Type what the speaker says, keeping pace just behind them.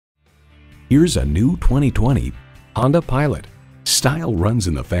Here's a new 2020 Honda Pilot. Style runs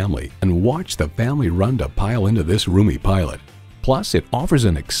in the family, and watch the family run to pile into this roomy Pilot. Plus, it offers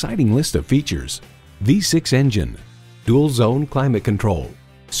an exciting list of features: V6 engine, dual zone climate control,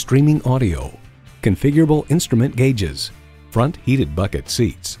 streaming audio, configurable instrument gauges, front heated bucket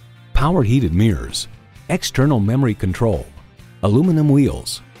seats, power heated mirrors, external memory control, aluminum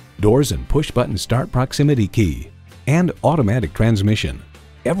wheels, doors and push-button start proximity key, and automatic transmission.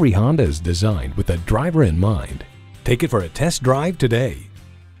 Every Honda is designed with the driver in mind. Take it for a test drive today.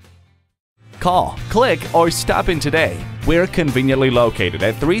 Call, click, or stop in today. We're conveniently located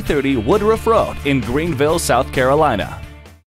at 330 Woodruff Road in Greenville, South Carolina.